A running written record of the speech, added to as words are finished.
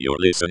You're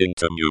listening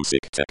to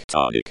Music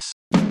Tectonics.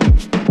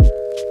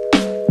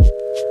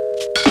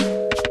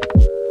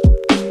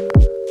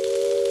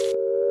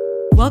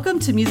 Welcome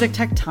to Music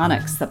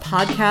Tectonics, the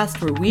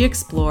podcast where we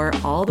explore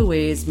all the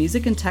ways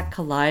music and tech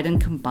collide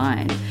and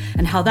combine,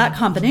 and how that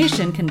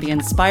combination can be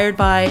inspired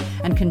by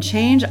and can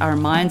change our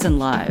minds and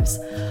lives.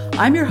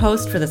 I'm your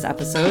host for this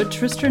episode,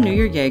 Tristra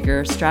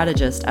Newyer-Jaeger,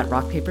 strategist at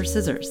Rock Paper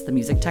Scissors, the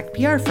music tech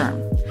PR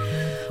firm.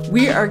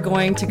 We are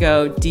going to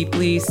go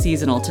deeply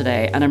seasonal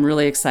today, and I'm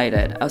really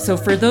excited. So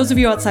for those of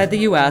you outside the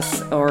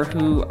US or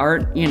who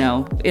aren't,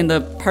 in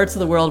the parts of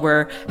the world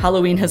where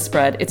Halloween has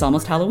spread, it's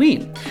almost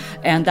Halloween.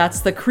 And that's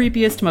the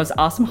creepiest, most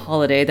awesome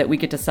holiday that we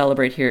get to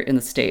celebrate here in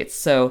the States.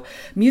 So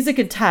music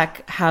and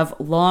tech have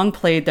long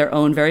played their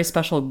own very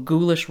special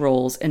ghoulish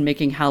roles in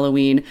making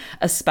Halloween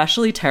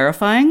especially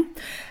terrifying.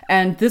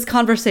 And this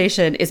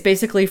conversation is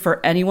basically for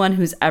anyone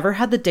who's ever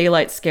had the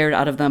daylight scared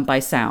out of them by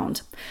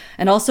sound,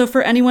 and also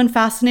for anyone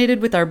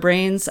fascinated with our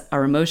brains,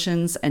 our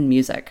emotions, and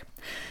music.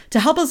 To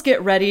help us get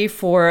ready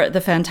for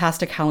the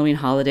fantastic Halloween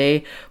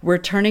holiday, we're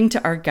turning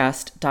to our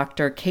guest,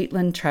 Dr.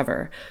 Caitlin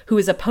Trevor, who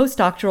is a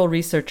postdoctoral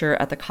researcher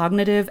at the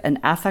Cognitive and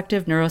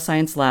Affective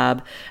Neuroscience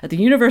Lab at the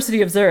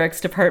University of Zurich's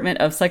Department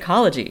of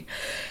Psychology.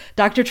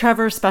 Dr.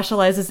 Trevor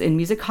specializes in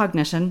music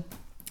cognition,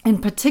 in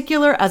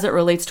particular as it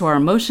relates to our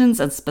emotions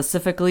and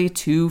specifically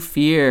to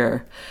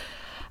fear.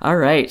 All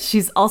right.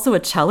 She's also a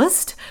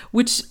cellist,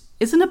 which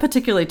isn't a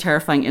particularly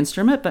terrifying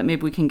instrument, but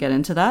maybe we can get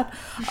into that,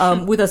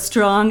 with a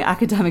strong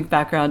academic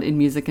background in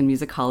music and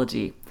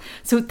musicology.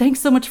 So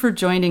thanks so much for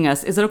joining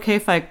us. Is it okay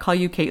if I call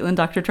you Caitlin,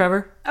 Dr.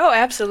 Trevor? Oh,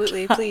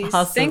 absolutely. Please.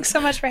 Awesome. Thanks so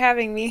much for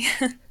having me.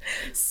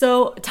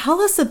 So tell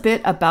us a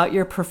bit about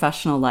your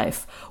professional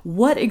life.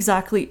 What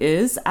exactly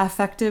is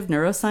affective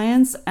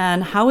neuroscience,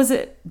 and how is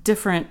it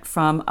different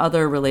from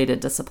other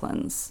related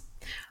disciplines?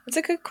 That's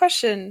a good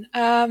question.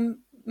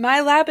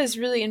 My lab is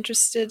really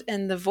interested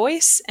in the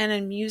voice and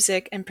in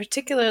music, and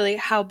particularly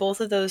how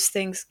both of those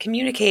things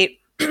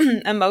communicate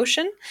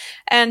emotion,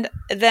 and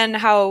then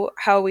how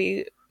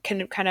we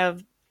can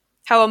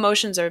how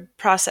emotions are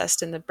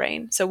processed in the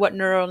brain. So what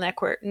neural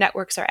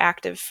networks are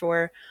active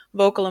for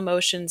vocal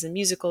emotions and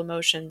musical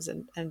emotions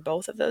and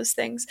both of those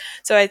things.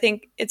 So I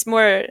think it's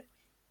more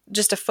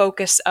just a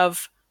focus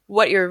of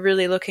what you're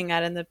really looking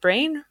at in the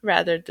brain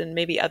rather than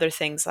maybe other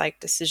things like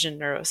decision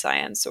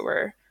neuroscience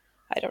or,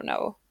 I don't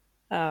know,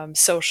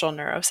 social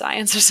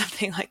neuroscience or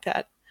something like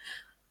that.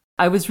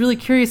 I was really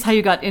curious how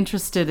you got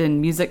interested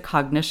in music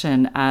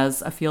cognition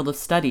as a field of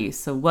study.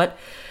 So what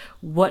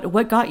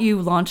got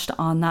you launched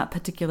on that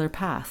particular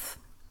path?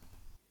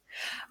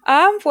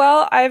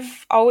 Well,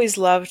 I've always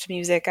loved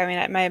music.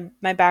 I mean,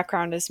 my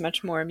background is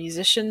much more a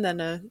musician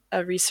than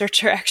a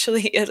researcher,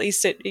 actually. At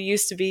least it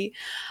used to be.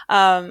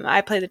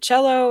 I played the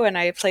cello, and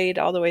I played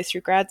all the way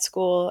through grad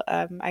school.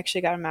 I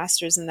actually got a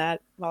master's in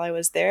that while I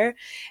was there,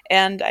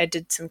 and I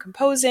did some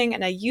composing.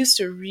 And I used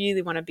to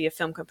really want to be a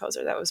film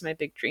composer. That was my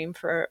big dream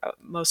for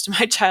most of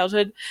my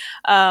childhood.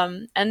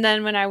 And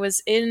then when I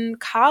was in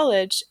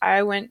college,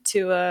 I went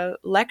to a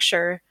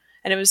lecture.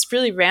 And it was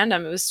really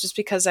random. It was just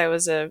because I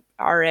was a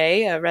RA,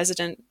 a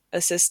resident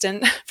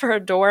assistant for a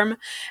dorm,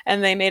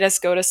 and they made us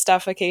go to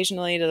stuff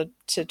occasionally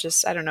to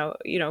just, I don't know,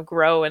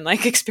 grow and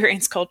like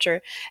experience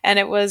culture. And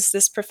it was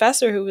this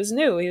professor who was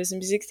new. He was a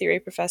music theory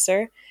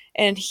professor,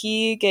 and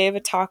he gave a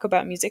talk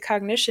about music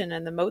cognition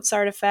and the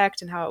Mozart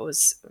effect and how it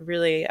was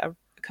really a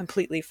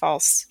completely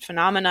false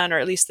phenomenon, or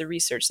at least the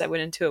research that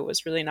went into it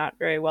was really not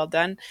very well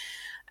done.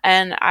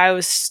 And I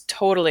was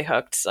totally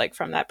hooked, like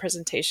from that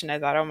presentation. I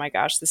thought, oh my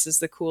gosh, this is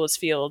the coolest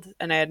field.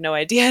 And I had no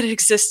idea it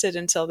existed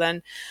until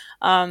then.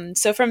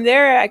 So from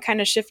there, I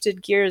kind of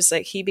shifted gears.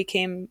 Like he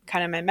became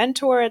kind of my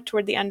mentor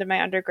toward the end of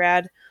my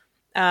undergrad.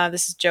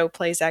 This is Joe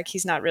Plazak.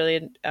 He's not really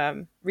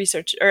in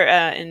research or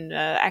in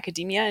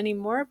academia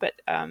anymore,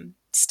 but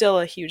still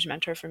a huge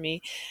mentor for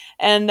me.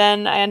 And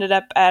then I ended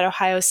up at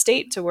Ohio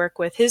State to work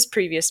with his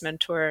previous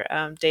mentor,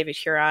 David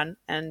Huron.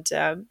 And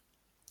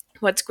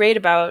what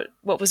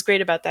was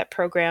great about that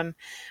program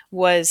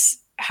was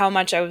how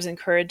much I was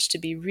encouraged to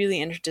be really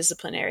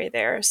interdisciplinary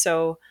there.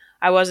 So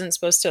I wasn't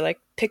supposed to like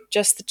pick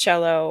just the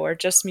cello or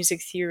just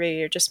music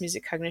theory or just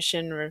music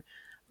cognition or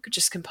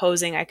just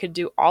composing. I could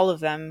do all of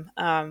them,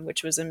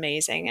 which was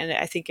amazing. And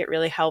I think it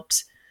really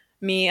helped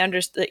me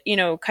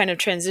kind of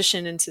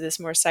transition into this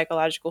more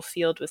psychological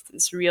field with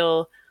this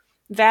real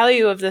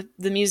value of the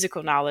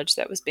musical knowledge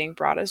that was being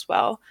brought as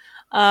well.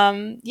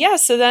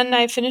 So then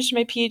I finished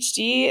my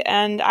PhD,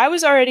 and I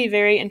was already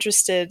very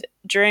interested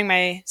during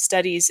my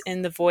studies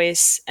in the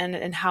voice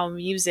and how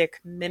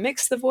music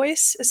mimics the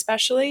voice,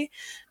 especially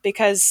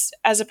because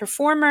as a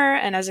performer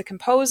and as a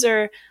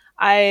composer,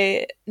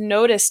 I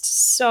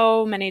noticed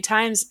so many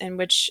times in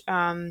which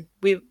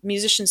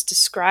musicians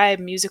describe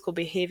musical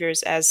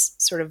behaviors as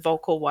sort of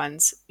vocal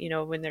ones,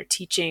 when they're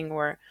teaching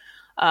or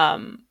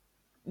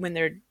when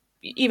they're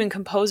even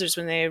composers,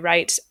 when they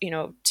write,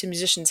 to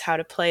musicians how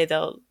to play,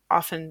 they'll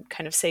often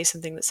kind of say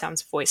something that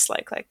sounds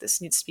voice-like this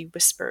needs to be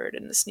whispered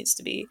and this needs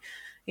to be,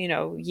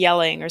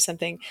 yelling or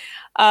something.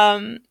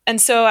 And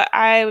so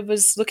I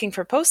was looking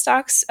for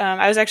postdocs.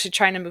 I was actually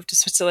trying to move to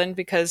Switzerland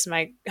because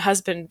my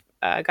husband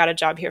got a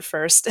job here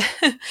first.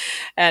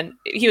 And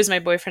he was my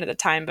boyfriend at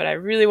the time, but I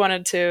really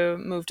wanted to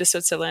move to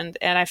Switzerland.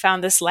 And I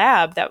found this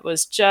lab that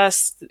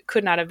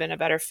could not have been a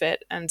better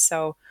fit. And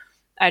so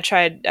I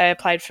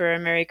applied for a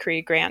Marie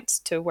Curie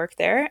grant to work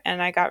there,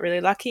 and I got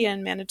really lucky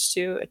and managed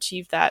to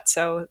achieve that.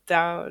 So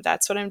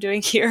that's what I'm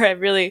doing here. I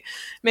really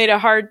made a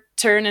hard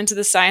turn into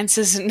the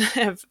sciences and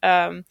have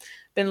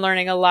been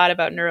learning a lot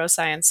about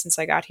neuroscience since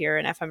I got here,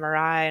 and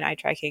fMRI and eye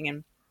tracking.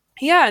 And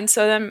yeah, and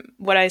so then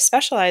what I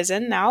specialize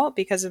in now,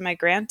 because of my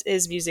grant,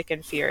 is music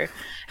and fear.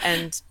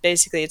 And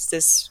basically it's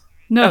this...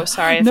 No, oh,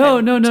 sorry. No.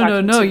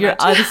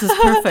 This is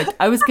perfect.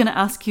 I was going to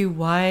ask you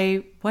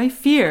why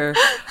fear?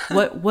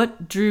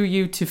 What drew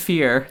you to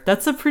fear?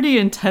 That's a pretty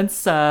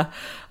intense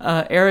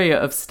area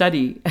of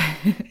study.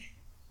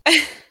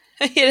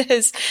 It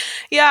is.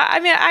 Yeah. I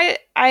mean, I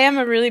am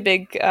a really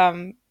big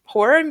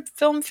horror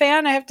film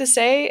fan, I have to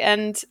say.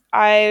 And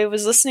I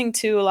was listening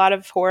to a lot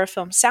of horror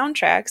film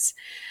soundtracks,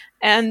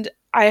 and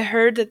I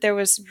heard that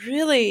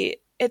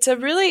it's a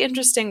really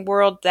interesting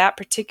world, that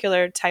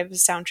particular type of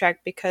soundtrack,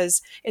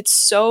 because it's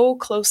so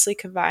closely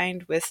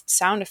combined with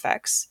sound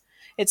effects.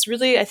 It's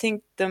really, I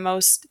think, the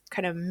most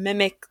kind of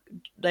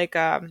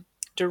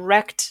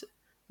direct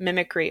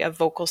mimicry of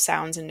vocal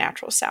sounds and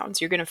natural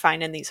sounds you're going to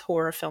find in these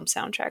horror film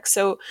soundtracks.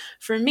 So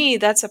for me,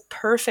 that's a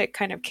perfect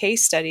kind of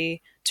case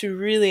study to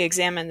really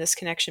examine this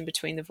connection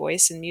between the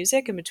voice and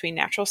music, and between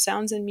natural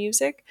sounds and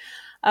music.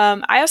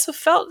 I also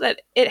felt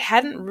that it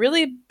hadn't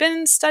really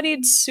been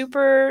studied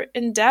super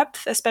in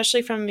depth,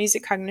 especially from a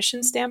music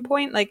cognition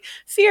standpoint. Like,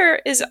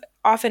 fear is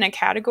often a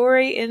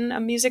category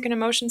in music and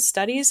emotion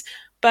studies,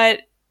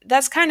 but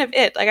that's kind of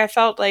it. Like, I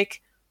felt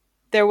like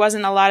there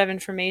wasn't a lot of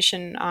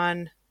information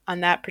on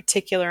that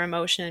particular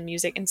emotion in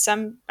music. And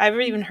I've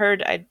even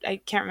heard,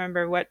 I can't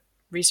remember what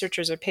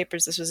researchers or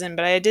papers this was in,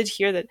 but I did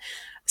hear that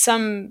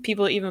some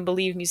people even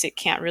believe music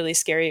can't really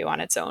scare you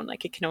on its own.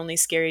 Like, it can only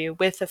scare you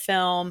with a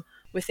film,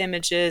 with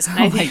images. And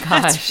I think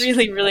that's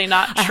really, really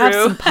not true. I have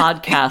some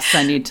podcasts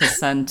I need to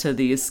send to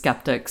these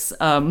skeptics.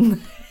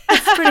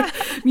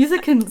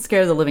 Music can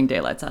scare the living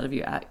daylights out of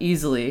you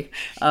easily.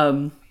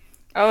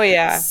 Oh,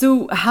 yeah.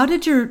 So how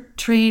did you're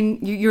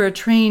a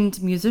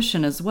trained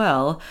musician as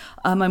well.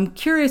 I'm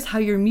curious how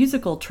your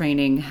musical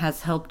training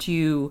has helped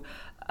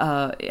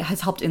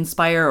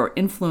inspire or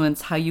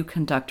influence how you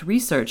conduct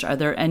research. Are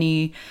there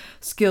any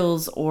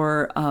skills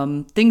or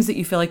things that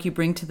you feel like you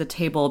bring to the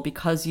table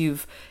because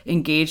you've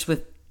engaged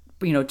with,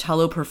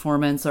 cello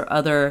performance or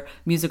other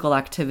musical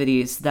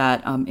activities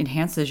that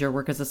enhances your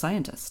work as a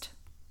scientist?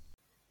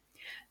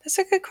 That's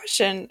a good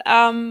question.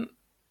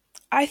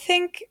 I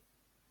think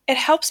it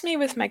helps me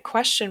with my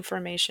question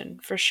formation,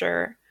 for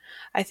sure.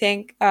 I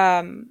think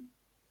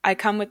I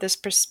come with this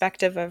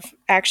perspective of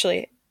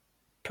actually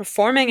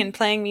performing and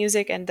playing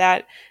music, and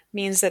that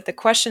means that the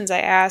questions I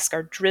ask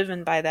are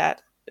driven by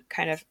that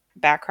kind of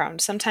background.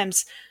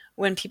 Sometimes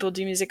when people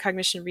do music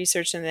cognition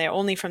research and they're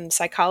only from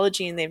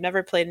psychology and they've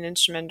never played an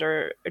instrument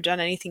or done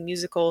anything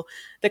musical,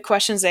 the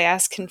questions they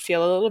ask can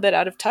feel a little bit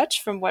out of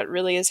touch from what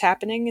really is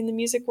happening in the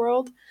music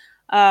world.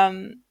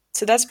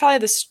 So that's probably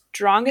the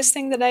strongest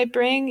thing that I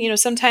bring.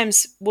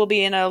 Sometimes we'll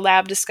be in a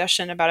lab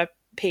discussion about a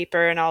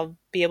paper and I'll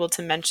be able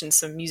to mention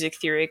some music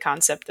theory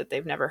concept that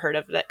they've never heard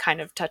of that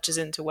kind of touches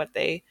into what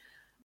they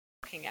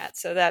are looking at.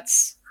 So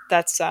that's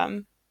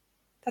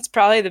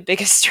probably the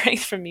biggest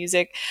strength from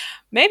music.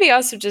 Maybe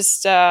also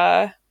just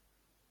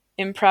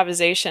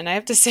improvisation. I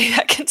have to say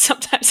that can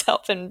sometimes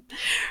help in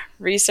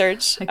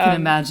research. I can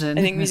imagine.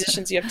 I think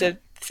musicians, you have to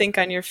think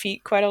on your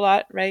feet quite a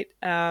lot, right?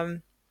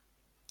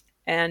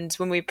 And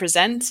when we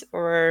present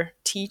or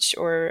teach,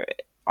 or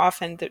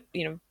often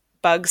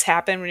bugs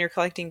happen when you're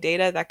collecting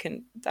data,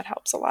 that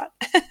helps a lot.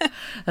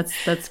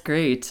 That's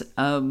great.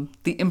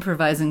 The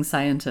improvising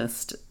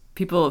scientist.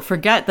 People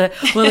forget that.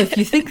 Well, if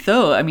you think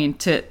though, I mean,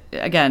 to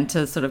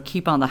sort of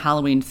keep on the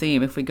Halloween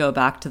theme, if we go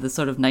back to the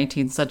sort of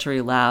 19th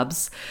century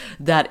labs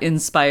that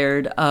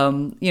inspired,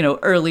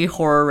 early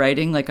horror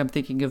writing, like I'm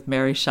thinking of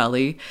Mary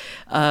Shelley,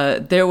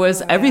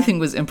 everything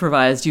was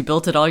improvised. You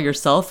built it all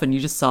yourself and you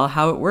just saw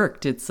how it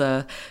worked.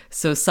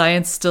 So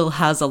science still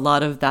has a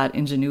lot of that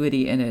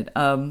ingenuity in it.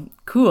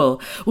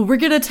 Cool. Well, we're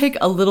going to take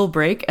a little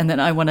break, and then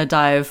I want to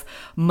dive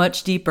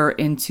much deeper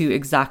into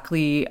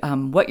exactly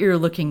what you're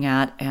looking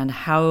at and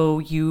how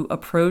you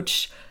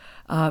approach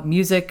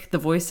music, the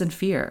voice, and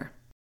fear.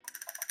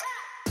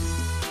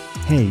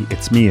 Hey,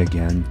 it's me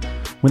again.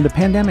 When the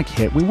pandemic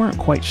hit, we weren't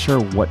quite sure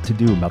what to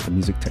do about the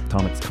Music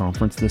Tectonics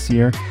conference this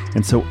year,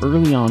 and so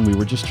early on we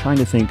were just trying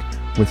to think,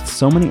 with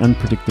so many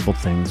unpredictable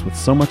things, with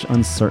so much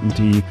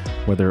uncertainty,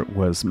 whether it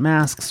was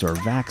masks or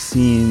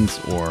vaccines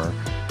or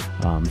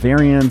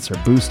variants or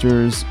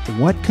boosters,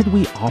 what could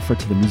we offer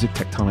to the Music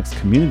Tectonics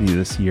community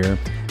this year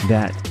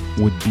that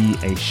would be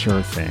a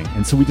sure thing?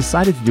 And so we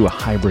decided to do a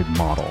hybrid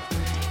model.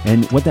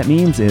 And what that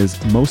means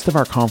is most of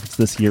our conference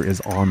this year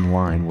is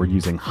online. We're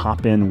using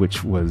Hopin,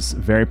 which was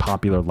very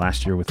popular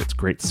last year with its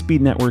great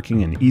speed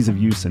networking and ease of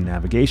use and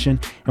navigation.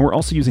 And we're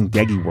also using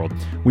DegiWorld.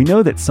 We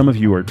know that some of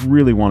you are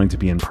really wanting to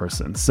be in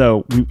person.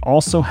 So we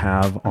also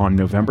have on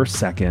November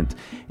 2nd,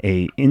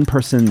 a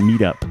in-person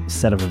meetup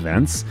set of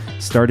events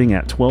starting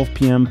at 12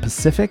 p.m.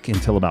 Pacific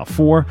until about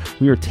 4.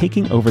 We are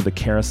taking over the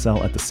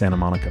carousel at the Santa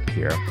Monica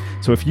Pier.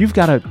 So if you've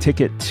got a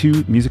ticket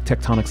to Music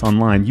Tectonics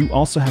Online, you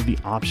also have the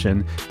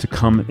option to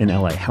come in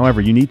LA.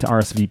 However, you need to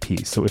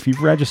RSVP. So if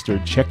you've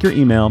registered, check your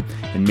email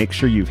and make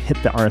sure you've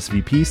hit the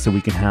RSVP so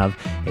we can have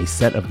a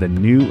set of the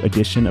new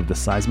edition of the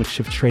Seismic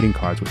Shift trading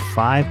cards with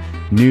 5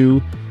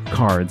 new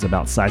cards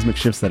about seismic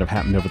shifts that have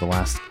happened over the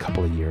last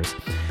couple of years.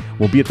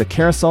 We'll be at the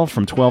carousel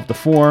from 12 to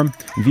 4.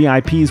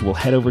 VIPs will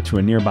head over to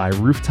a nearby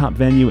rooftop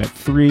venue at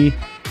 3.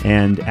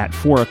 And at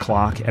 4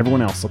 o'clock,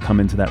 everyone else will come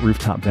into that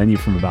rooftop venue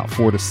from about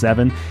 4 to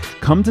 7.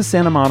 Come to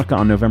Santa Monica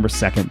on November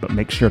 2nd, but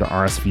make sure to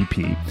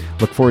RSVP.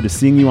 Look forward to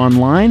seeing you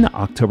online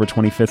October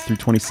 25th through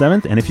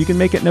 27th. And if you can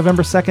make it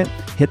November 2nd,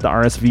 hit the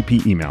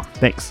RSVP email.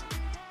 Thanks.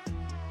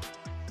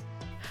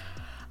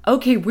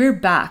 Okay, we're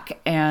back,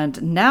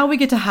 and now we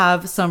get to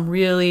have some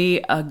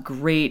really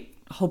great,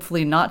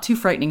 hopefully not too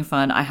frightening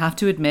fun. I have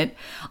to admit,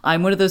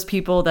 I'm one of those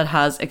people that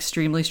has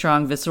extremely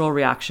strong visceral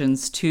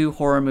reactions to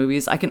horror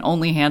movies. I can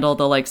only handle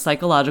the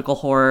psychological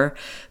horror.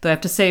 Though I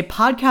have to say,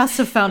 podcasts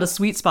have found a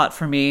sweet spot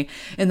for me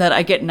in that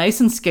I get nice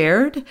and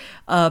scared,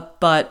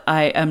 but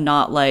I am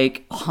not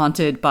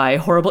haunted by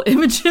horrible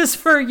images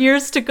for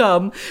years to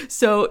come.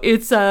 So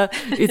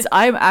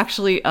I'm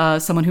actually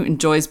someone who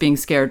enjoys being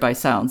scared by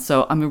sound.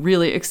 So I'm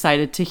really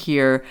excited to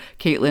hear,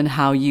 Caitlin,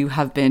 how you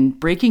have been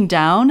breaking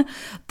down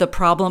the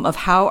problem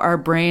of how our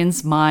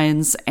brains,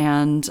 minds,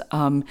 and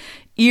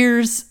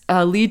ears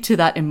lead to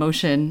that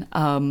emotion.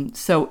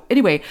 So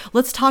anyway,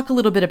 let's talk a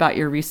little bit about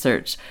your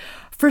research.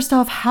 First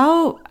off,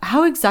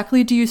 how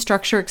exactly do you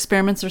structure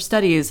experiments or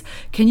studies?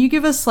 Can you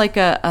give us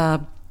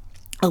a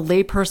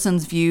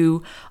layperson's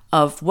view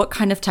of what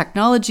kind of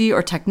technology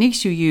or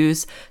techniques you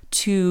use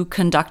to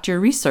conduct your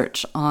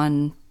research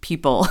on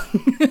people?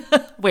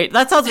 Wait,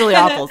 that sounds really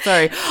awful.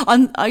 Sorry.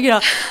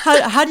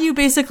 How do you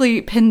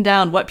basically pin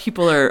down what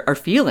people are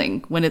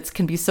feeling when it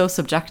can be so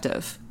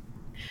subjective?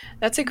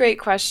 That's a great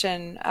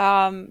question.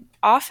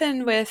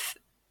 Often with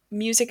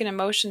music and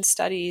emotion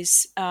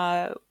studies,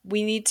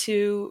 we need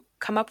to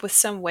come up with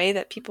some way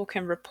that people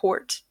can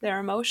report their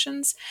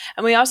emotions.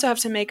 And we also have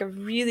to make a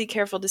really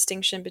careful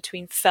distinction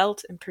between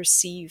felt and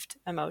perceived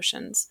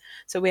emotions.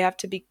 So we have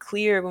to be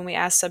clear when we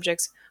ask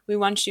subjects, we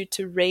want you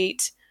to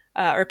rate,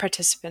 or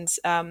participants,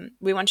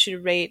 we want you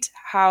to rate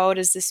how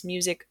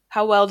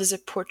well does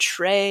it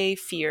portray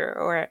fear,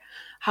 or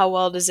how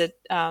well does it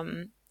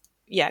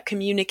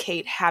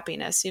communicate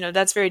happiness.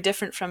 That's very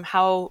different from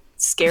how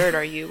scared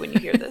are you when you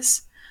hear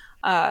this.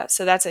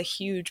 So that's a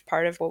huge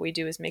part of what we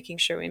do, is making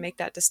sure we make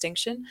that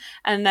distinction.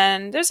 And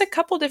then there's a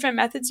couple different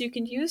methods you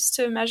can use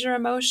to measure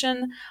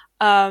emotion.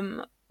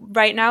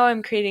 Right now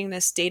I'm creating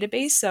this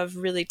database of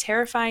really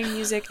terrifying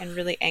music and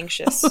really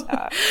anxious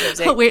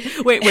music. Wait.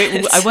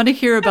 I want to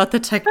hear about the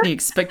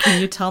techniques, but can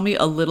you tell me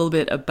a little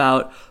bit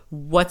about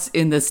what's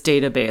in this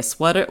database?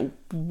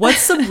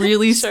 What's some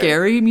really Sure.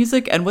 scary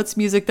music, and what's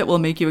music that will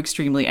make you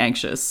extremely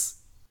anxious?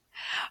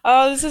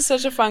 Oh, this is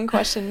such a fun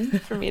question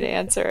for me to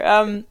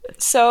answer.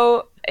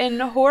 So in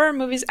horror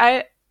movies,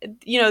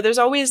 there's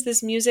always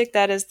this music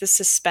that is the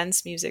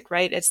suspense music,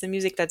 right? It's the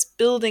music that's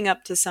building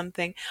up to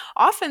something.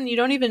 Often you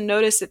don't even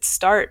notice it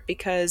start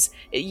because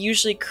it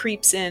usually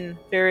creeps in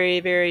very,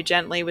 very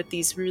gently with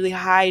these really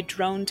high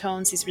drone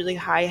tones, these really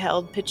high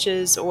held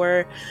pitches,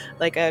 or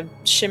like a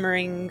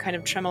shimmering kind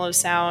of tremolo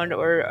sound,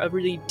 or a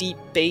really deep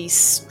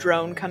bass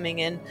drone coming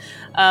in.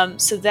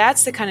 So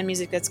that's the kind of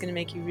music that's going to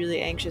make you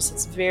really anxious.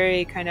 It's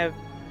very kind of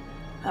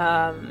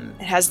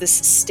it has this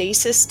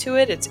stasis to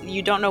it.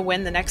 You don't know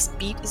when the next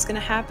beat is going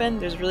to happen.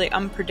 There's really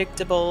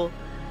unpredictable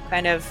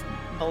kind of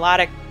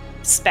melodic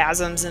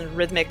spasms and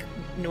rhythmic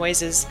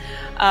noises.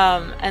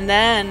 And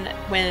then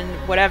when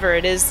whatever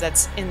it is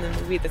that's in the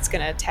movie that's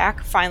going to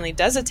attack finally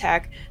does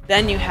attack,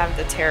 then you have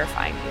the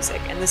terrifying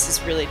music. And this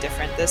is really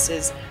different. This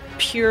is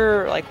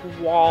pure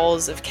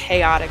walls of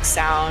chaotic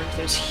sound.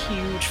 There's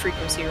huge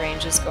frequency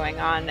ranges going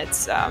on.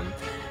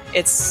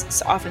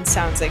 It often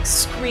sounds like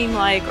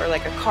scream-like, or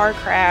like a car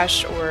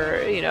crash,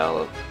 or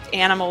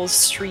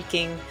animals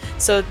shrieking.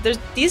 So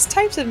these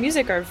types of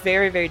music are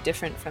very, very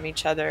different from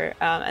each other,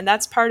 and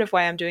that's part of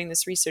why I'm doing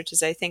this research.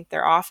 Is I think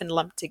they're often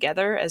lumped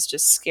together as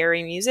just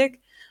scary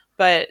music,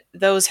 but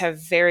those have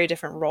very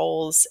different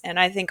roles, and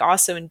I think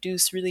also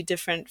induce really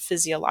different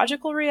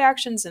physiological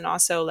reactions, and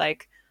also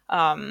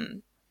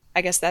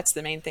I guess that's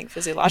the main thing.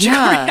 Physiological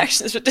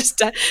reactions, but just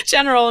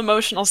general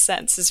emotional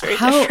sense is very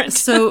different.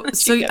 So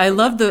I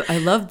love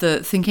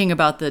the thinking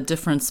about the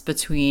difference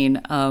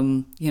between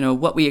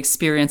what we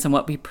experience and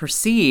what we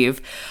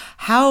perceive.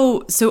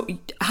 How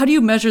do you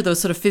measure those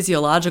sort of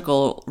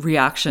physiological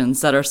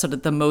reactions that are sort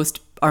of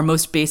our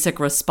most basic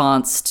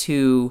response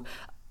to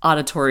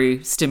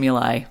auditory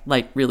stimuli,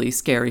 like really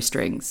scary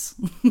strings?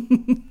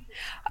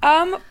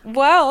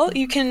 Well,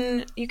 you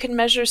can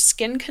measure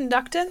skin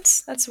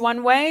conductance. That's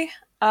one way,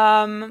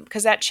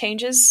 because that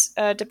changes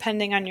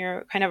depending on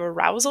your kind of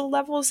arousal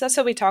levels. That's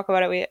how we talk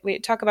about it. We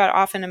talk about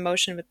often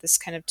emotion with this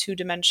kind of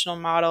two-dimensional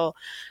model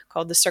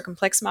called the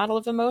circumplex model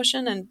of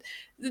emotion, and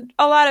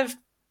a lot of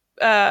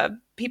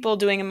people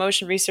doing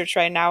emotion research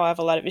right now have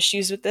a lot of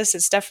issues with this.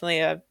 It's definitely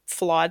a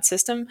flawed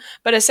system,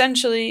 but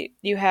essentially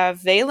you have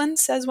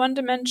valence as one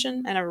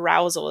dimension and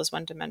arousal as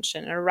one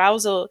dimension. And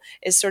arousal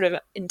is sort of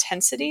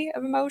intensity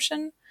of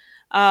emotion.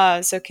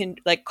 So can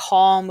like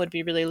calm would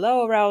be really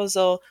low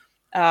arousal,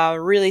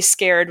 really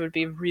scared would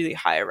be really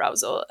high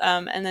arousal.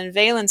 And then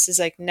valence is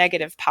like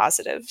negative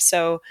positive.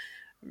 So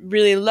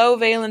really low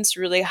valence,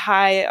 really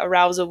high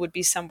arousal would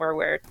be somewhere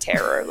where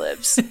terror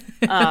lives.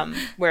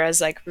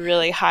 Whereas like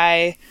really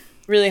high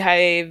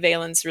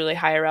valence, really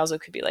high arousal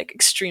could be like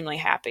extremely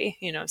happy,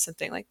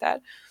 something like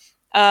that.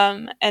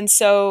 And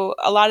so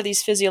a lot of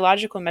these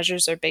physiological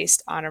measures are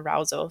based on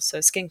arousal.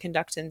 So skin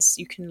conductance,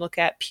 you can look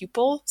at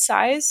pupil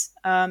size.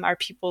 Our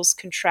pupils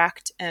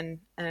contract and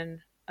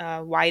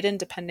widen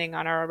depending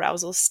on our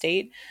arousal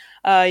state.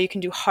 You can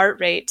do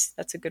heart rate.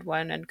 That's a good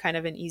one and kind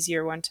of an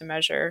easier one to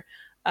measure.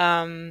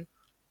 And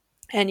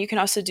you can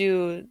also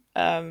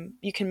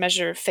you can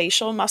measure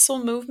facial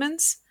muscle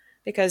movements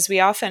because we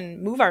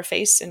often move our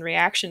face in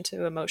reaction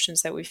to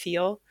emotions that we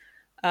feel.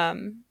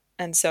 And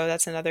so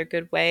that's another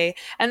good way.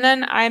 And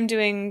then I'm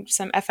doing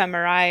some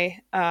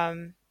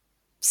fMRI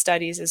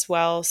studies as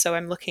well. So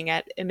I'm looking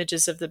at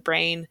images of the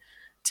brain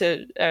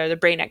to the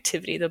brain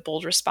activity, the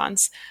bold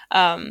response,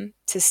 to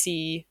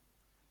see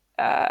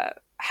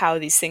how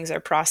these things are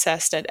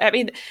processed. And I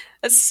mean,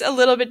 it's a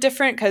little bit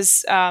different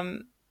because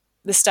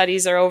the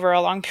studies are over a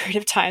long period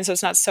of time, so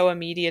it's not so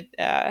immediate.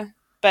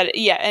 But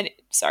yeah, and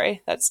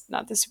sorry, that's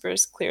not the super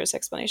clearest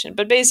explanation.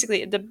 But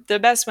basically, the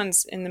best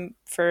ones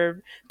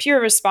for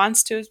pure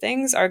response to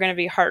things are going to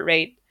be heart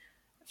rate,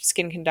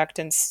 skin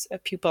conductance,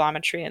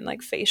 pupillometry, and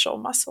like facial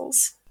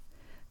muscles.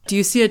 Do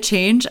you see a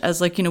change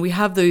as like, we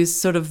have those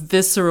sort of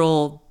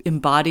visceral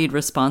embodied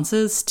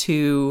responses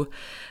to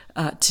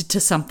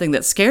something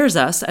that scares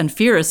us, and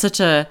fear is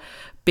such a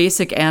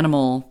basic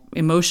animal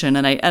emotion,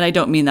 and I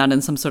don't mean that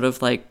in some sort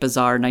of like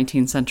bizarre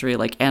 19th century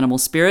like animal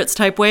spirits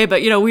type way,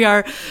 but we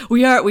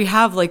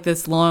have like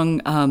this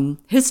long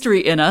history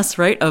in us,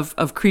 right,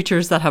 of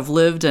creatures that have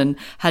lived and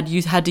had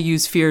to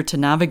use fear to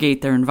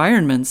navigate their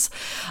environments.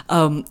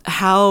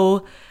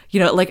 How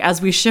like as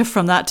we shift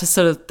from that to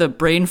sort of the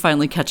brain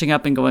finally catching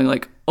up and going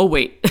like, oh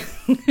wait,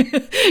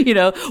 wait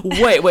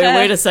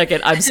a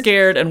second, I'm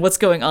scared, and what's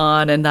going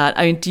on? And that,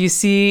 I mean, do you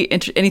see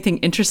anything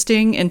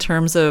interesting in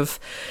terms of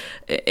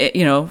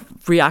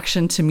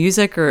reaction to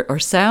music or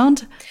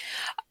sound?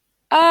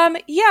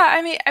 Yeah,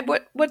 I mean,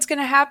 what's going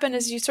to happen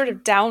is you sort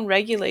of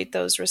down-regulate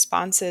those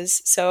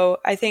responses. So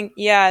I think,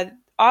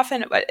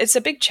 often it's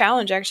a big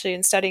challenge actually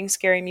in studying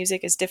scary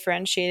music is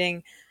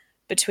differentiating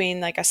between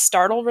like a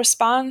startle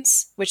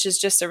response, which is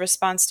just a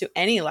response to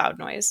any loud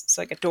noise.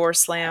 So like a door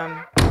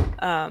slam,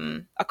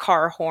 a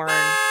car horn,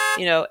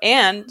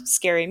 and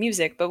scary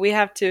music. But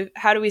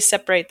how do we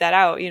separate that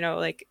out?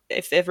 Like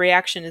if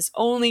reaction is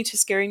only to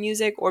scary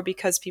music or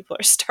because people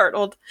are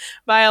startled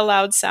by a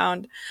loud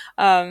sound,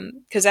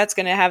 because that's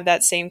going to have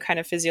that same kind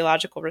of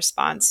physiological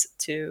response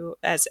to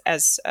as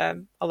a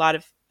lot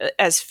of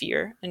as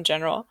fear in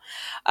general.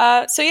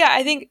 So yeah,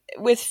 I think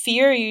with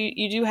fear,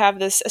 you do have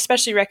this,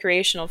 especially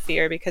recreational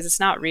fear, because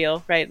it's not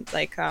real, right?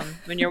 Like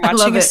when you're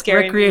watching a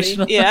scary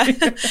movie. Yeah. Isn't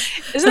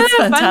that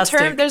a fantastic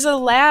fun term? There's a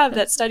lab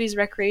that studies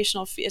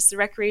recreational fear. It's the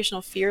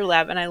Recreational Fear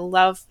Lab, and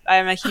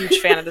I'm a huge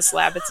fan of this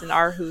lab. It's in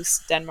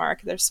Aarhus,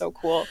 Denmark. They're so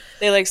cool.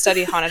 They like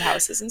study haunted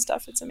houses and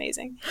stuff. It's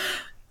amazing.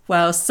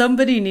 Wow,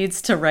 somebody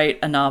needs to write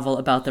a novel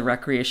about the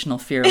Recreational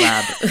Fear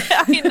Lab.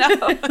 I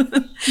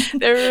know.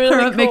 They're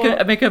really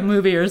cool. Make a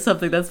movie or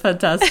something. That's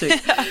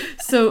fantastic. Yeah.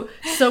 So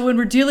when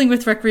we're dealing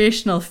with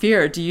recreational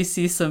fear, do you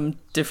see some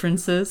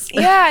differences?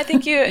 Yeah, I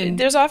think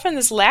there's often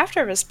this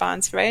laughter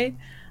response, right?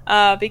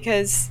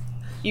 Because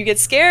you get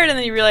scared and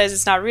then you realize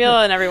it's not real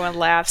and everyone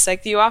laughs.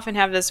 Like you often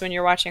have this when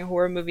you're watching a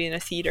horror movie in a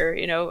theater,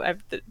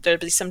 there'll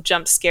be some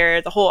jump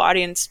scare, the whole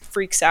audience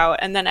freaks out,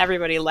 and then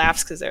everybody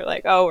laughs because they're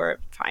like, oh, we're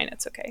fine,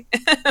 it's okay.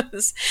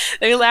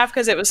 They laugh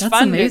because it was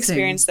fun to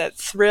experience that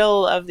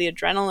thrill of the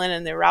adrenaline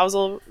and the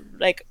arousal,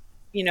 like,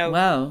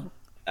 wow.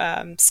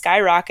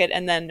 Skyrocket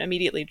and then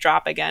immediately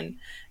drop again.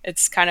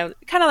 It's kind of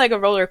like a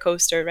roller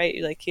coaster, right?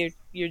 Like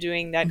you're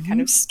doing that kind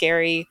of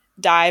scary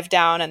dive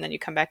down and then you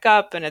come back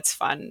up and it's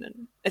fun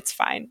and it's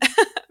fine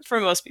for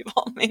most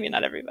people, maybe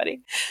not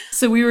everybody.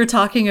 So we were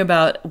talking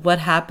about what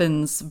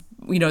happens,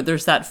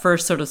 there's that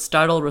first sort of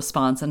startle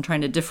response and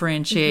trying to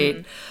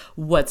differentiate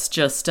what's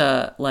just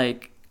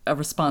like a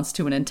response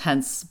to an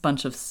intense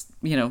bunch of,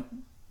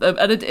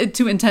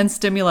 to intense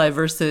stimuli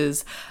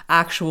versus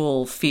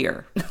actual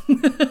fear.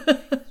 I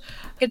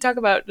could talk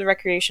about the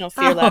Recreational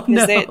Fear Lab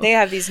because they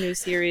have these new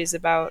theories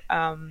about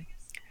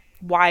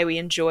why we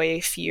enjoy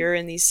fear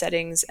in these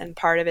settings, and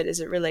part of it is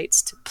it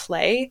relates to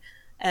play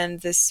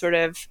and this sort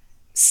of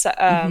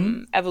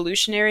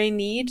evolutionary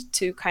need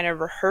to kind of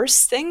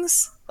rehearse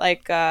things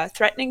like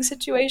threatening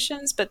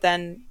situations, but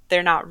then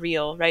they're not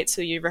real, right?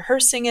 So you're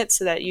rehearsing it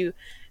so that you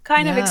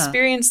kind of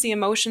experience the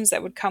emotions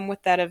that would come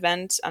with that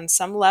event on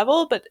some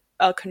level, but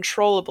a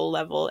controllable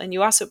level. And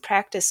you also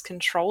practice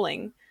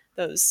controlling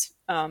those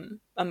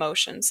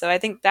emotions. So I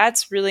think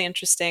that's really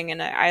interesting.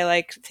 And I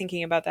like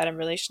thinking about that in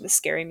relation to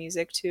scary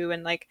music too,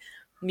 and like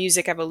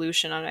music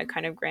evolution on a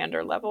kind of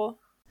grander level.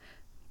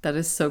 That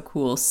is so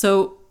cool.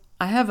 So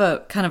I have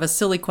a kind of a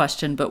silly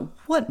question, but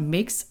what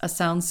makes a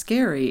sound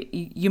scary?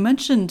 You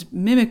mentioned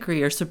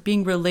mimicry, or so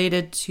being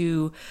related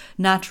to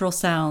natural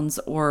sounds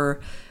or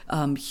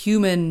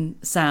human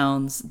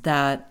sounds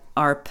that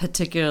are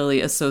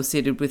particularly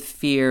associated with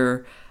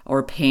fear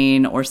or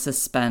pain or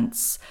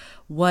suspense.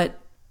 What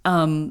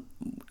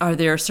are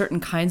there certain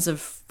kinds of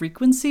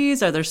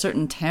frequencies? Are there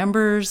certain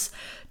timbres?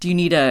 Do you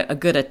need a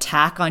good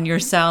attack on your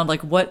sound?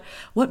 Like what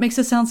makes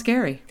a sound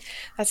scary?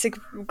 That's a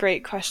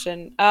great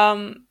question.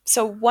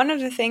 So one of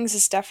the things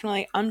is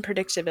definitely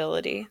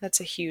unpredictability.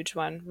 That's a huge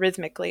one,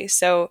 rhythmically.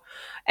 So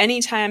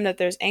anytime that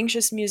there's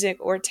anxious music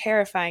or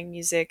terrifying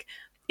music,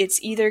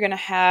 it's either going to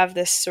have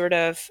this sort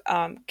of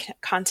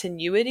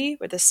continuity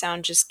where the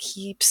sound just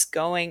keeps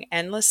going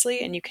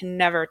endlessly and you can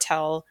never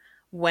tell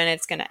when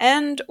it's going to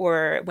end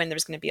or when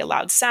there's going to be a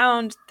loud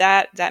sound.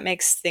 That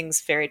makes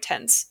things very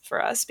tense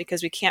for us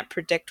because we can't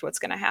predict what's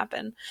going to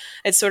happen.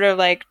 It's sort of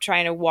like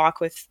trying to walk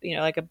with,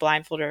 like a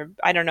blindfold, or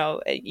I don't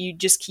know, you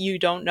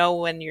don't know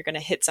when you're going to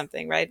hit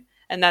something, right?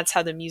 And that's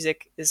how the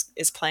music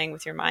is playing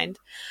with your mind.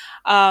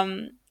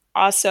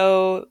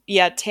 Also,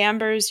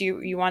 timbres,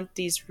 you want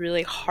these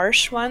really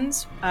harsh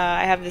ones.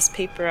 I have this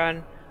paper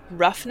on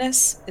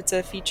roughness. It's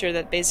a feature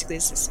that basically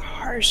is this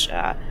harsh,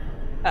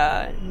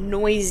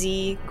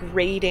 noisy,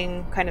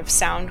 grating kind of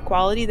sound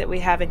quality that we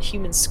have in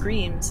human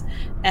screams.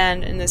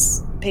 And in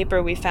this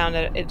paper, we found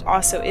that it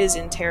also is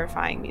in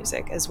terrifying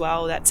music as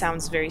well. That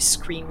sounds very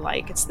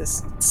scream-like. It's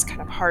this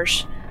kind of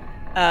harsh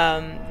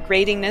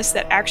gratingness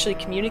that actually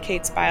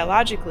communicates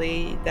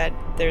biologically that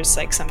there's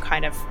like some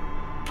kind of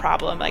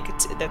problem, like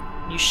that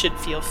you should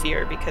feel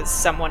fear because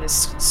someone is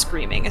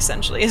screaming,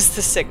 essentially, is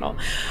the signal.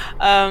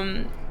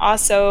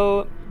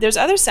 Also, there's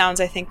other sounds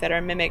I think that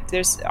are mimicked.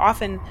 There's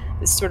often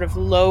this sort of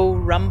low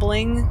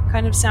rumbling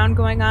kind of sound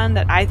going on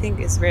that I think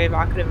is very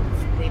evocative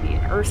of maybe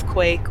an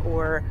earthquake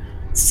or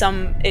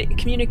it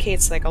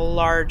communicates like a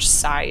large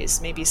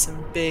size, maybe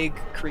some big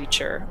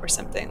creature or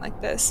something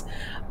like this.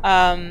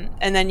 And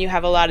then you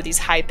have a lot of these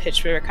high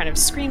pitched that are kind of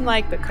scream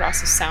like, but could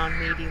also sound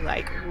maybe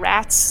like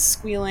rats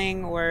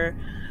squealing or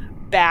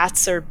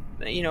bats or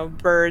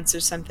birds or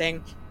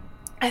something.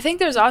 I think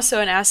there's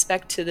also an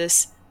aspect to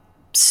this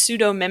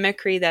pseudo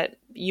mimicry that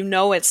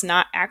it's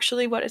not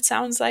actually what it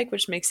sounds like,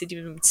 which makes it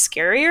even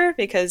scarier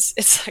because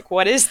it's like,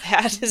 what is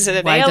that? Is it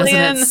an alien? Why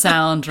doesn't it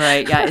sound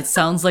right? Yeah, it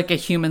sounds like a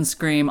human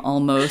scream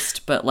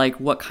almost, but like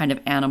what kind of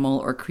animal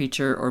or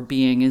creature or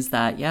being is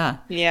that? Yeah.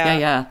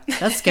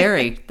 That's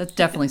scary. That's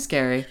definitely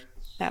scary.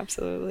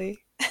 Absolutely.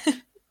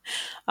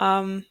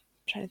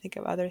 Trying to think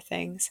of other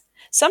things.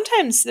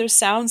 Sometimes there's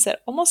sounds that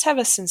almost have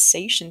a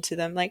sensation to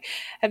them. Like,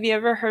 have you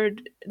ever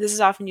heard, this is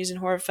often used in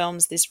horror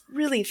films, this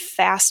really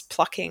fast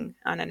plucking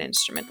on an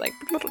instrument, like,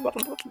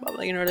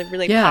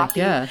 really poppy.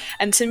 Yeah.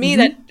 And to me,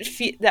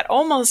 that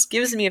almost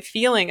gives me a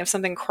feeling of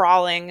something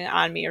crawling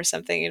on me or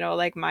something,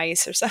 like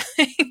mice or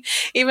something,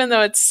 even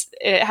though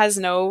it has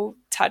no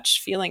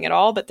touch feeling at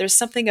all. But there's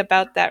something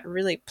about that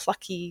really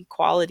plucky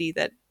quality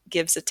that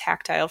gives a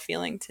tactile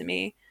feeling to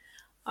me.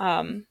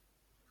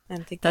 I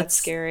think that's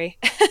scary.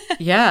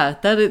 Yeah,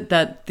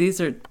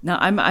 these are now.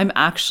 I'm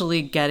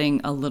actually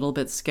getting a little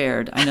bit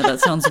scared. I know that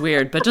sounds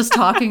weird, but just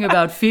talking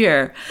about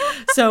fear.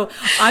 So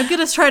I'm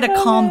gonna try to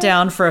calm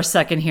down for a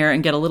second here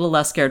and get a little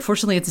less scared.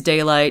 Fortunately, it's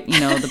daylight.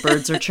 The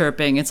birds are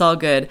chirping. It's all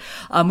good.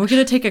 We're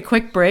gonna take a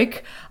quick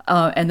break.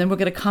 And then we're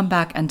going to come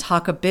back and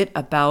talk a bit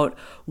about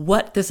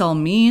what this all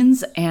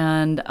means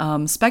and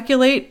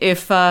speculate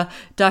if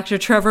Dr.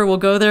 Trevor will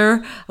go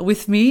there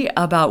with me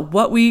about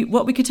what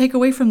we could take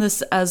away from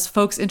this as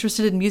folks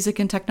interested in music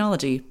and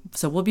technology.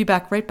 So we'll be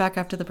right back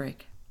after the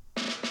break.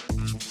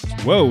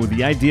 Whoa,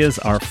 the ideas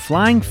are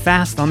flying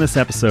fast on this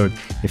episode.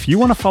 If you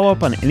want to follow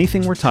up on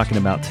anything we're talking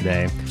about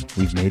today,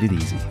 we've made it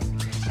easy.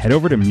 Head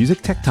over to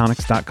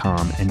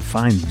musictectonics.com and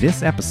find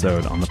this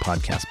episode on the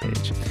podcast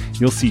page.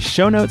 You'll see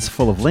show notes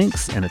full of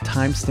links and a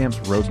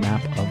time-stamped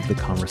roadmap of the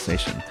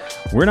conversation.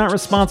 We're not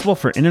responsible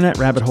for internet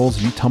rabbit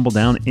holes you tumble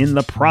down in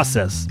the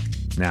process.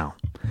 Now,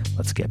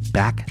 let's get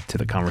back to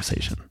the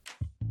conversation.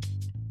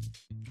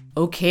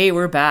 Okay,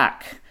 we're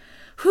back.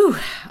 Whew.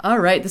 All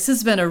right, this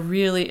has been a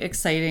really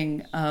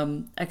exciting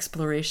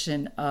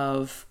exploration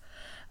of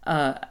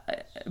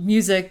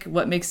music,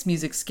 what makes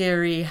music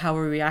scary, how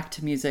we react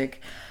to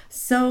music.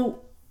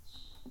 So,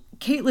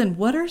 Caitlin,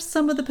 what are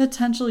some of the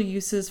potential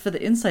uses for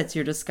the insights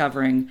you're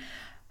discovering?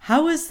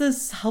 How is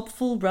this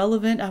helpful,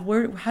 relevant?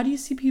 How do you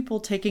see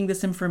people taking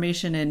this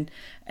information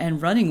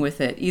and running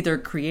with it, either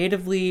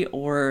creatively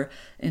or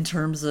in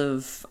terms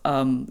of,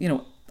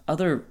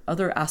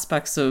 other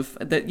aspects of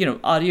that.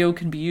 Audio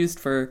can be used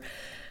for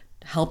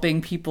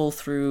helping people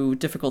through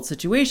difficult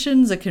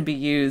situations. It can be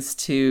used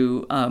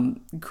to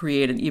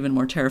create an even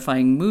more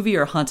terrifying movie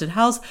or haunted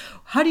house.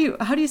 How do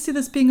you see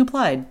this being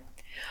applied?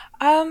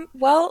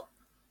 Well,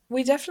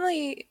 we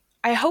definitely,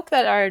 I hope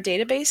that our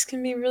database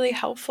can be really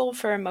helpful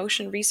for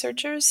emotion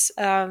researchers.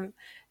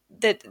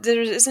 That there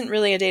isn't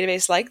really a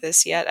database like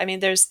this yet. I mean,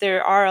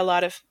 there are a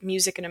lot of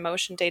music and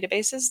emotion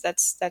databases.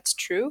 That's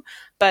true.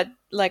 But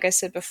like I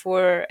said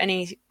before,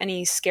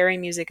 any scary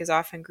music is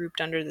often grouped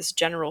under this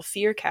general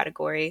fear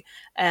category,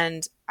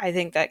 and I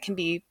think that can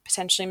be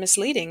potentially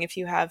misleading if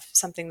you have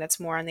something that's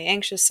more on the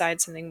anxious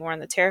side, something more on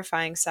the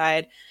terrifying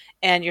side,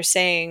 and you're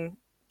saying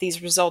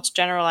these results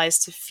generalize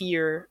to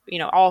fear,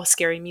 all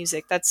scary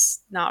music.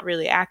 That's not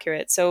really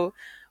accurate. So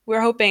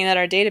we're hoping that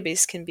our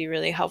database can be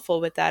really helpful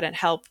with that and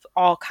help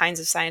all kinds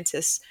of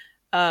scientists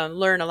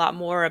learn a lot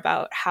more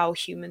about how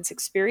humans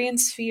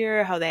experience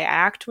fear, how they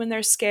act when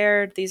they're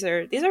scared. These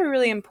are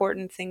really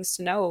important things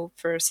to know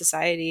for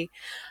society,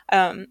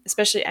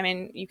 especially. I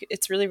mean,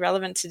 it's really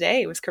relevant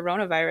today with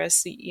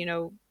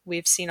coronavirus.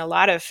 We've seen a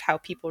lot of how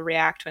people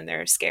react when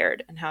they're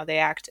scared and how they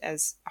act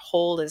as a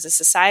whole, as a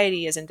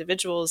society, as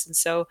individuals, and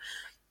so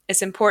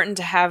it's important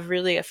to have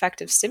really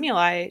effective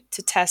stimuli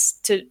to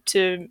test,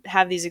 to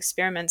have these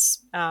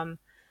experiments,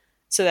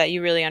 so that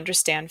you really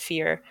understand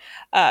fear.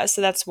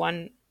 So that's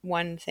one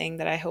thing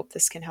that I hope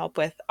this can help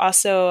with.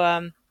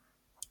 Also,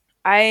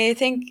 I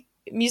think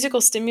musical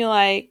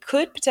stimuli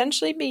could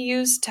potentially be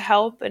used to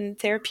help in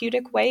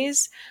therapeutic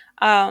ways.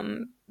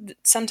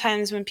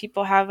 Sometimes when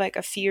people have like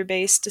a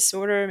fear-based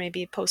disorder,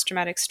 maybe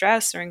post-traumatic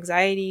stress or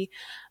anxiety,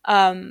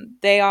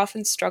 they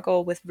often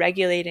struggle with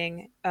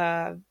regulating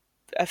a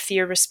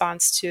fear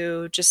response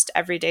to just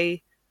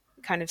everyday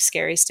kind of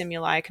scary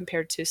stimuli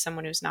compared to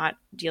someone who's not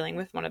dealing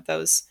with one of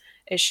those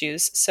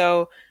issues.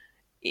 So,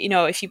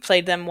 if you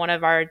played them one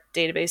of our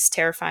database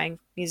terrifying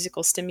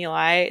musical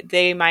stimuli,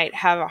 they might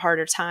have a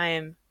harder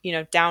time,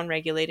 down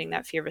regulating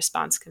that fear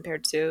response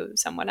compared to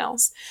someone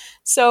else.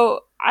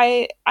 So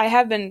I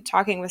have been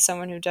talking with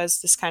someone who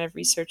does this kind of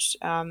research,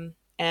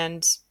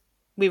 and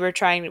we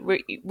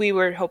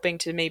were hoping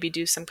to maybe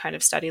do some kind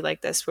of study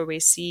like this where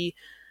we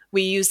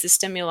use the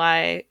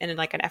stimuli in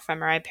like an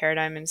fMRI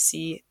paradigm and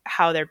see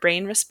how their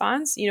brain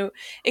responds.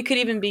 It could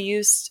even be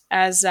used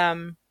as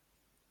the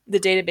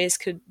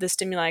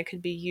stimuli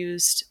could be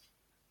used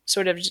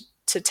sort of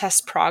to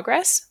test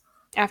progress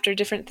after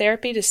different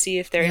therapy to see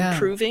if they're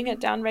improving at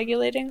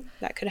downregulating.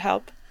 That could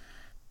help.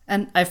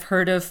 And I've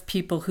heard of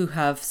people who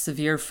have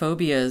severe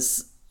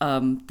phobias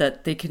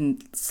that they can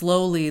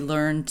slowly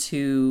learn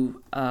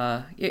to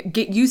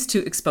get used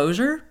to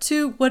exposure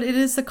to what it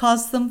is that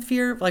causes them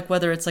fear, like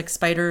whether it's like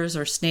spiders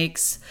or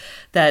snakes.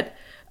 That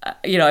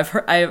I've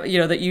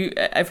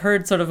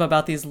heard sort of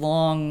about these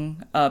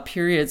long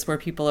periods where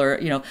people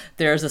are,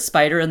 there's a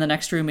spider in the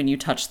next room and you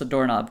touch the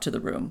doorknob to the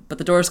room, but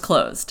the door's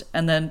closed,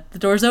 and then the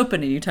door's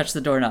open and you touch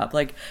the doorknob,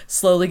 like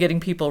slowly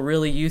getting people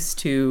really used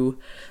to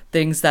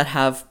things that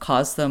have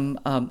caused them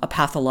a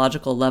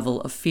pathological level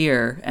of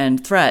fear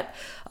and threat.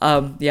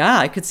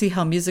 I could see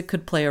how music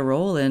could play a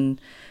role in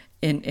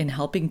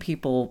helping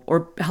people,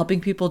 or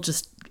helping people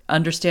just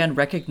understand,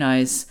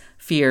 recognize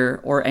fear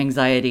or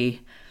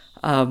anxiety.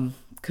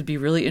 Could be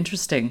really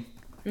interesting.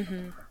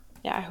 Mm-hmm.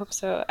 Yeah, I hope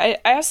so. I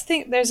also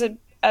think there's a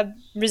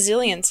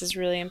resilience is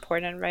really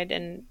important, right,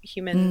 in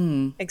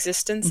human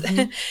existence.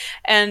 Mm-hmm.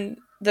 And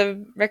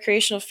the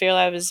Recreational Fear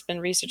Lab has been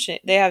researching.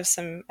 They have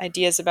some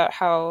ideas about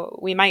how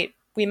we might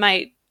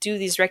do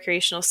these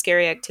recreational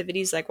scary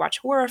activities like watch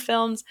horror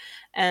films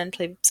and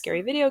play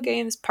scary video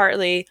games,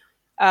 partly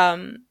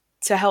to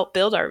help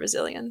build our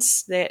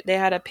resilience. They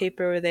had a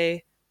paper where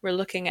they were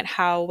looking at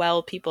how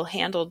well people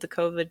handled the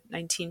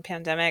COVID-19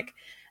 pandemic,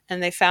 and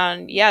they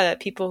found,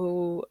 that people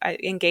who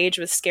engage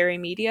with scary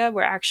media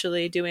were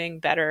actually doing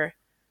better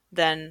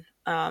than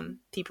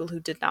people who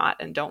did not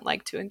and don't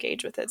like to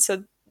engage with it.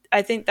 So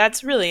I think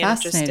that's really an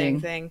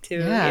interesting thing too.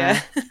 Yeah.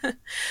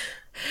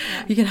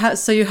 You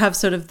have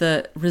sort of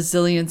the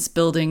resilience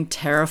building,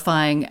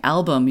 terrifying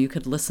album you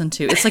could listen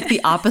to. It's like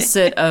the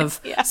opposite of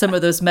some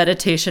of those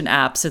meditation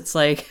apps. It's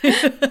like you're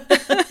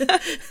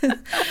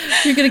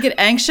going to get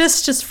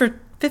anxious just for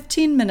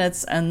 15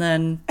 minutes and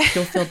then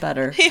you'll feel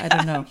better. I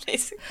don't know.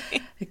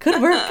 Basically. It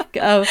could work.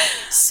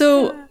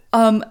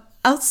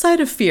 Outside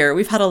of fear,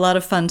 we've had a lot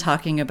of fun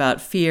talking about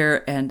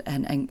fear and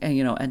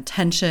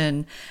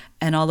tension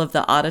and all of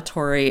the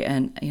auditory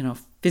and,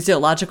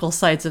 physiological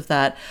sides of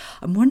that.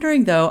 I'm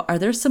wondering, though, are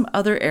there some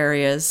other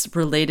areas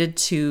related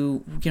to,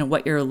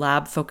 what your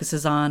lab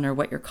focuses on or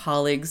what your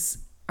colleagues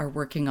are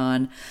working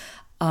on?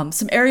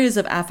 Some areas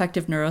of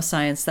affective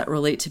neuroscience that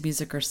relate to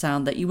music or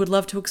sound that you would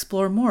love to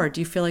explore more?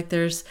 Do you feel like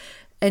there's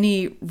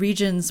any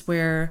regions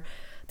where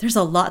there's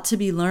a lot to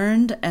be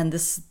learned, and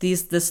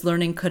this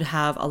learning could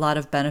have a lot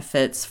of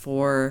benefits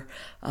for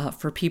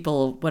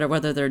people,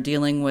 whether they're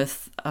dealing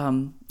with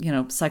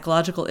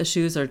psychological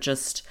issues or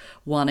just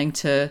wanting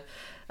to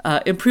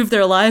improve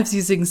their lives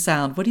using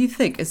sound? What do you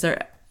think? Is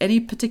there any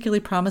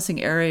particularly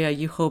promising area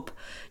you hope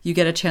you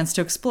get a chance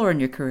to explore in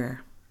your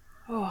career?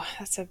 Oh,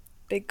 that's a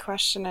big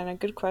question and a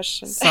good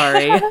question.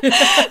 Sorry.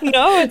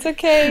 No, it's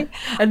okay.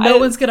 And no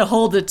one's going to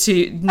hold it to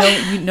you.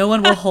 No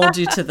one will hold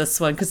you to this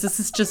one, because this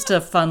is just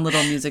a fun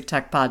little music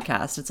tech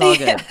podcast. It's all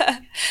good. Yeah.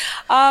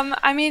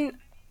 I mean,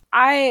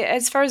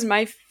 as far as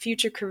my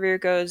future career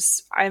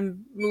goes, I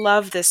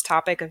love this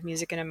topic of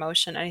music and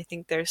emotion. I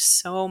think there's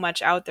so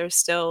much out there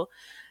still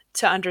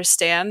to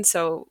understand.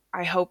 So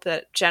I hope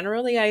that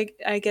generally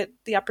I get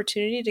the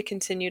opportunity to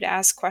continue to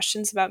ask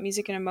questions about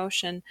music and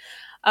emotion.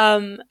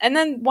 And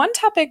then one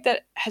topic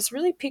that has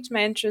really piqued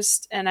my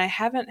interest, and I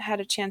haven't had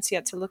a chance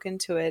yet to look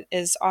into it,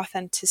 is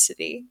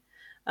authenticity,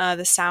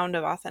 the sound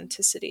of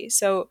authenticity.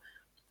 So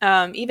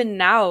even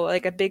now,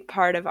 like a big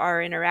part of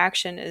our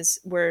interaction is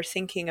we're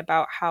thinking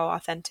about how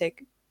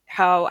authentic,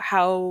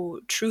 how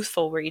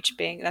truthful we're each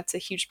being. That's a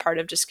huge part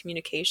of just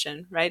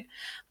communication, right?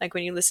 Like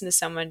when you listen to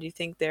someone, do you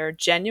think they're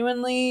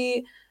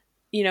genuinely,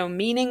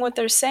 meaning what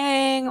they're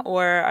saying,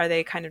 or are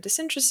they kind of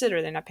disinterested, or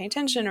are they not paying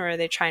attention, or are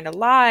they trying to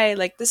lie?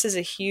 Like this is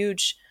a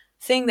huge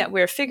thing that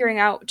we're figuring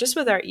out just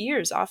with our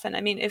ears often.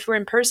 I mean, if we're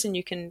in person,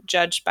 you can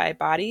judge by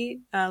body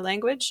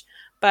language,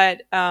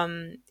 but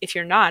if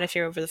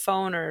you're over the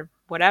phone or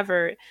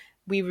whatever,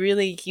 we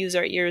really use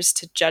our ears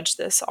to judge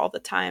this all the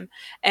time.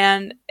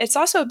 And it's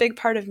also a big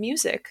part of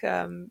music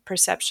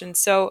perception.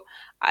 So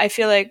I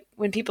feel like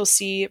when people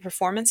see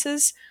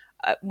performances,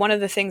 one of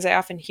the things I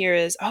often hear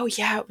is, "Oh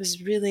yeah, it was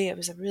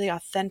a really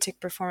authentic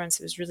performance.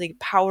 It was really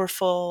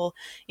powerful."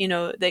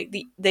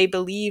 They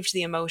believed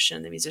the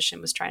emotion the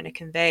musician was trying to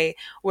convey.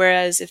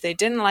 Whereas if they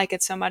didn't like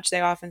it so much,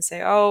 they often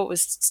say, "Oh, it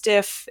was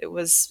stiff. It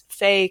was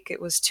fake. It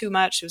was too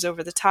much. It was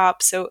over the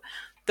top." So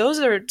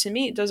to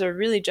me, those are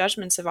really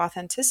judgments of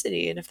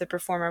authenticity. And if the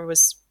performer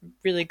was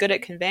really good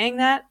at conveying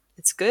that,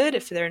 it's good.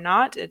 If they're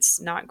not,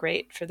 it's not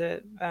great for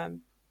the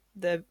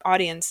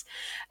audience.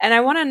 And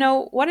I want to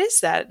know, what is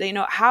that?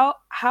 How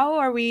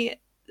are we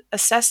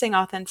assessing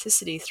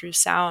authenticity through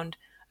sound?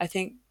 I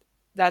think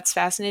that's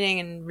fascinating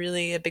and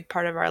really a big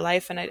part of our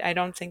life. And I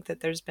don't think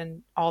that there's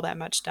been all that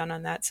much done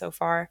on that so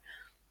far.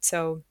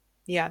 So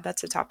yeah,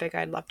 that's a topic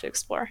I'd love to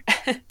explore.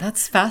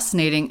 That's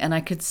fascinating. And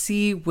I could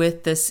see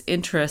with this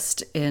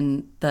interest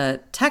in the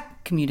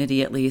tech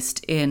community, at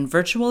least in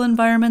virtual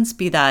environments,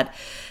 be that,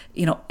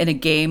 in a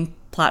game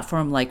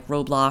platform like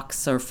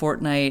Roblox or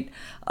Fortnite,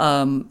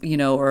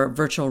 or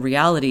virtual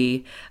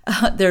reality,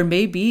 there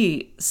may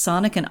be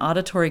sonic and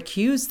auditory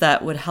cues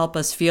that would help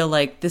us feel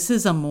like this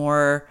is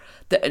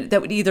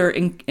that would either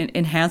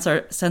enhance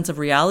our sense of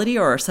reality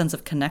or our sense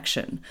of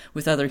connection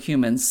with other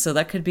humans. So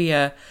that could be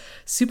a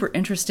super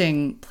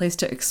interesting place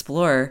to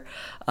explore.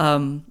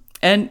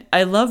 And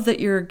I love that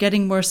you're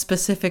getting more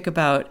specific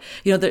about,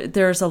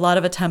 there's a lot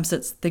of attempts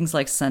at things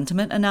like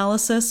sentiment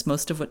analysis,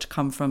 most of which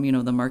come from,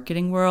 the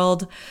marketing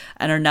world,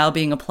 and are now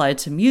being applied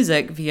to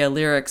music via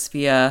lyrics,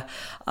 via,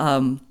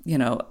 sonic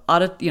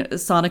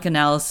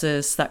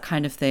analysis, that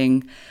kind of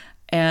thing.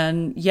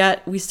 And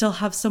yet we still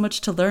have so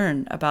much to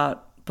learn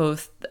about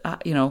both,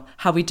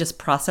 how we just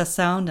process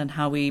sound and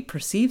how we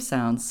perceive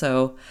sound.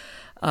 So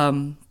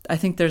I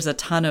think there's a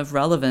ton of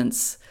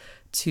relevance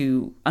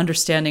to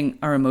understanding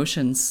our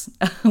emotions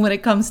when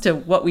it comes to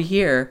what we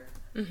hear.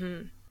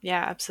 Mm-hmm.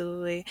 Yeah,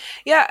 absolutely.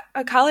 Yeah,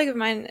 a colleague of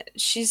mine,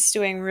 she's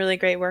doing really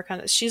great work on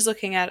this. She's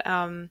looking at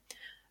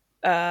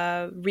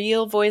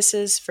real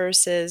voices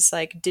versus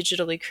like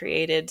digitally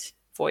created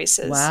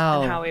voices.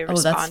 Wow. And how we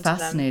respond that's to them.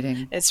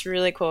 fascinating. It's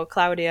really cool.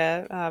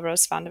 Claudia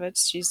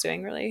Rosvandovich, she's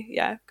doing really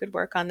good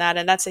work on that.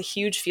 And that's a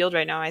huge field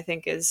right now, I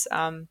think, is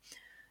how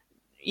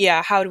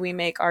do we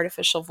make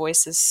artificial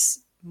voices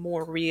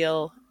more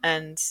real,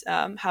 and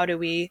how do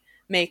we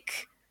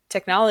make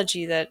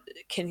technology that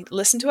can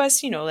listen to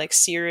us, like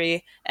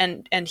Siri,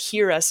 and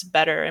hear us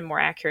better and more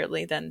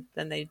accurately than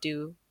they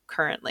do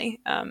currently.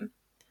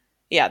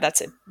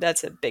 That's a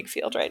big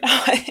field right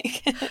now, I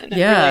think. And a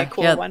really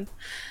cool one.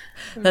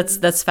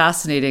 That's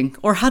fascinating.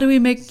 Or how do we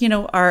make,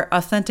 our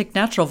authentic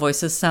natural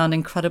voices sound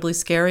incredibly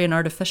scary and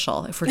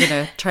artificial if we're going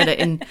to try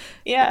to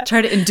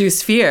try to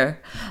induce fear?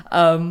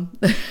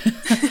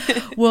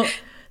 Well,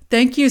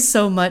 thank you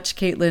so much,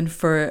 Caitlin,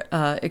 for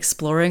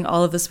exploring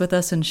all of this with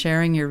us and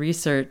sharing your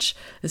research.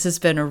 This has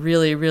been a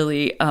really,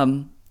 really,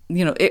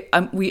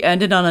 we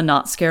ended on a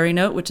not scary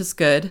note, which is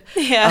good.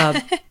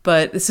 Yeah.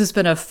 But this has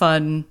been a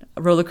fun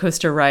roller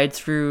coaster ride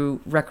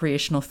through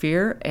recreational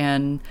fear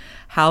and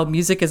how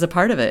music is a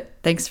part of it.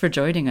 Thanks for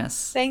joining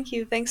us. Thank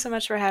you. Thanks so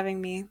much for having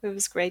me. It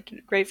was great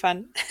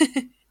fun.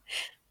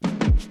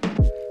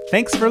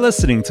 Thanks for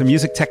listening to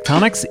Music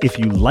Tectonics. If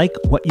you like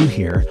what you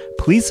hear,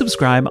 please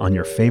subscribe on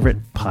your favorite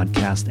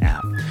podcast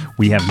app.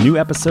 We have new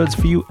episodes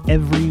for you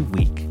every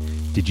week.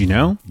 Did you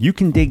know? You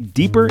can dig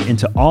deeper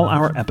into all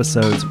our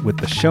episodes with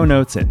the show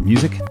notes at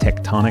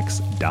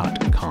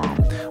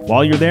musictectonics.com.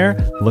 While you're there,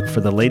 look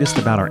for the latest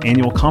about our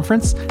annual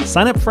conference,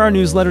 sign up for our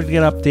newsletter to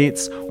get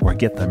updates, or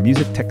get the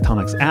Music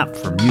Tectonics app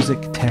for music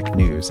tech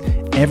news.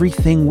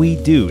 Everything we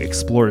do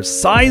explores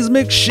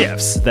seismic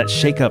shifts that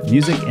shake up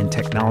music and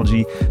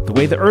technology the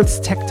way the Earth's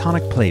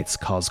tectonic plates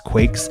cause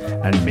quakes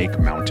and make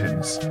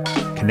mountains.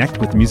 Connect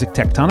with Music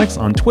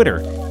Tectonics on Twitter,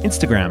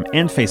 Instagram,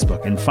 and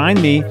Facebook, and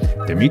find me,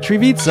 Dmitry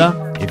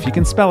Vitsa, if you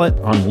can spell it,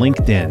 on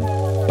LinkedIn.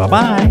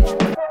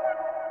 Bye-bye!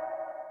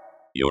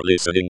 You're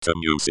listening to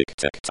Music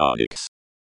Tectonics.